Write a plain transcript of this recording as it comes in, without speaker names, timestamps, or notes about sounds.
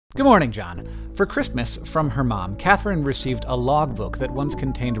Good morning, John. For Christmas, from her mom, Katherine received a logbook that once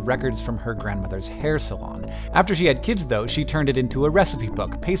contained records from her grandmother's hair salon. After she had kids, though, she turned it into a recipe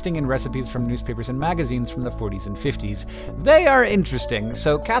book, pasting in recipes from newspapers and magazines from the 40s and 50s. They are interesting,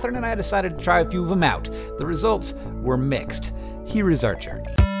 so Katherine and I decided to try a few of them out. The results were mixed. Here is our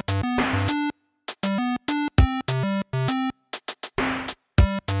journey.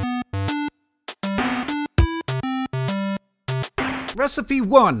 Recipe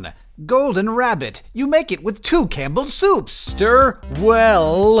 1. Golden Rabbit. You make it with 2 Campbell's soups. Stir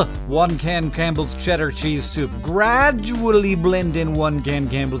well 1 can Campbell's cheddar cheese soup. Gradually blend in 1 can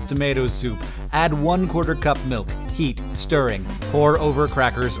Campbell's tomato soup. Add 1/4 cup milk. Heat, stirring. Pour over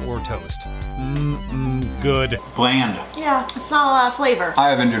crackers or toast. Good. Bland. Yeah, it's not a lot of flavor. I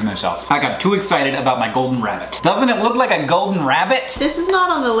have injured myself. I got too excited about my golden rabbit. Doesn't it look like a golden rabbit? This is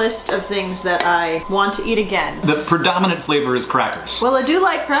not on the list of things that I want to eat again. The predominant flavor is crackers. Well, I do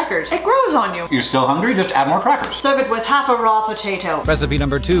like crackers. It grows on you. You're still hungry? Just add more crackers. Serve it with half a raw potato. Recipe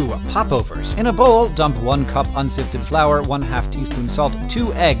number 2. Popovers. In a bowl, dump 1 cup unsifted flour, 1/2 teaspoon salt,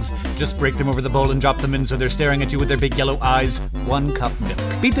 2 eggs. Just break them over the bowl and drop them in so they're staring at you with their big yellow eyes. 1 cup milk.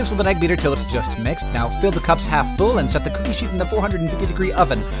 Beat this with an egg beater till it's just mixed. Now fill the cups half full and set the cookie sheet in the 450-degree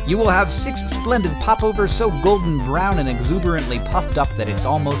oven. You will have 6 splendid popovers so golden brown and exuberantly puffed up that it's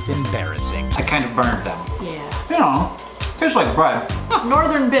almost embarrassing. I kind of burned them. Yeah. You know, tastes like bread.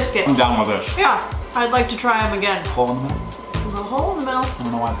 Northern biscuit. I'm down with this. Yeah, I'd like to try them again. Hole in the middle? There's a hole in the middle. I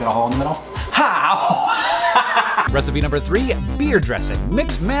don't know why it's got a hole in the middle. How? Recipe number 3. Beer dressing.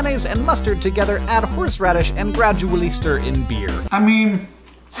 Mix mayonnaise and mustard together, add horseradish, and gradually stir in beer. I mean,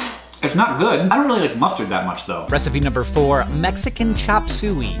 it's not good. I don't really like mustard that much, though. Recipe number 4. Mexican chop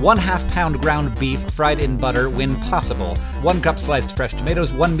suey. 1/2 pound ground beef fried in butter when possible. 1 cup sliced fresh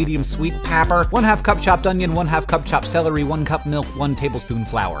tomatoes, 1 medium sweet pepper, 1/2 cup chopped onion, 1/2 cup chopped celery, 1 cup milk, 1 tablespoon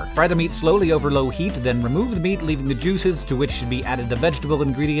flour. Fry the meat slowly over low heat, then remove the meat, leaving the juices, to which should be added the vegetable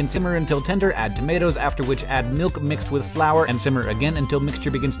ingredients. Simmer until tender, add tomatoes, after which add milk mixed with flour, and simmer again until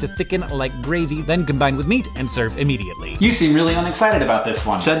mixture begins to thicken like gravy, then combine with meat and serve immediately. You seem really unexcited about this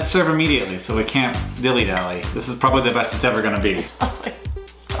one. Said serve immediately, so we can't dilly-dally. This is probably the best it's ever gonna be. I was like,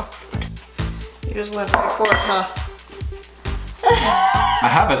 oh. You just went right for it, huh? I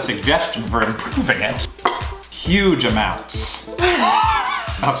have a suggestion for improving it. Huge amounts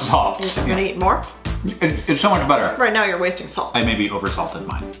of salt. You're gonna eat more? It's so much better. Right now you're wasting salt. I maybe oversalted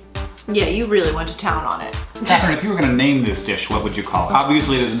mine. Yeah, you really went to town on it. Katherine, if you were gonna name this dish, what would you call it?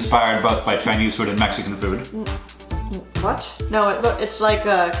 Obviously it is inspired both by Chinese food and Mexican food. What? No, it's like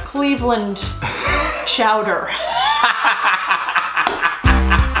a Cleveland chowder.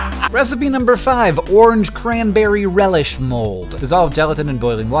 Recipe number 5. Orange cranberry relish mold. Dissolve gelatin in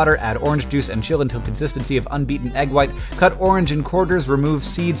boiling water, add orange juice and chill until consistency of unbeaten egg white. Cut orange in quarters, remove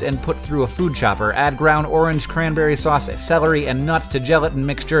seeds and put through a food chopper. Add ground orange, cranberry sauce, celery, and nuts to gelatin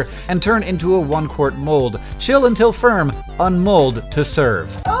mixture and turn into a 1 quart mold. Chill until firm. Unmold to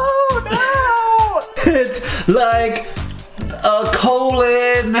serve. Oh no! It's like a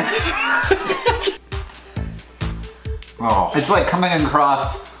colon. Oh, it's like coming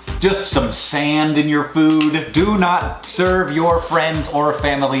across just some sand in your food. Do not serve your friends or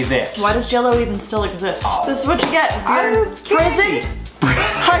family this. Why does Jell-O even still exist? Oh. This is what you get if you're in prison,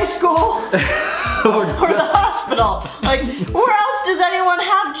 high school, or the hospital. Like, where else does anyone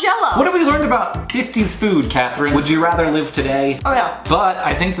have Jell-O? What have we learned about 50s food, Katherine? Would you rather live today? Oh yeah. But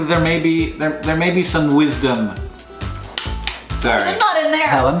I think that there may be some wisdom. Sorry. There's a nut in there.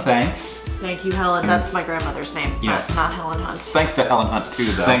 Helen, thanks. Thank you, Helen. That's my grandmother's name. Yes. Not Helen Hunt. Thanks to Helen Hunt too,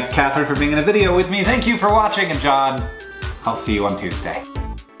 though. Thanks, Katherine, for being in a video with me. Thank you for watching, and John, I'll see you on Tuesday.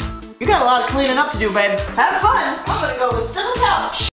 You got a lot of cleaning up to do, babe. Have fun. I'm gonna go sit on the couch.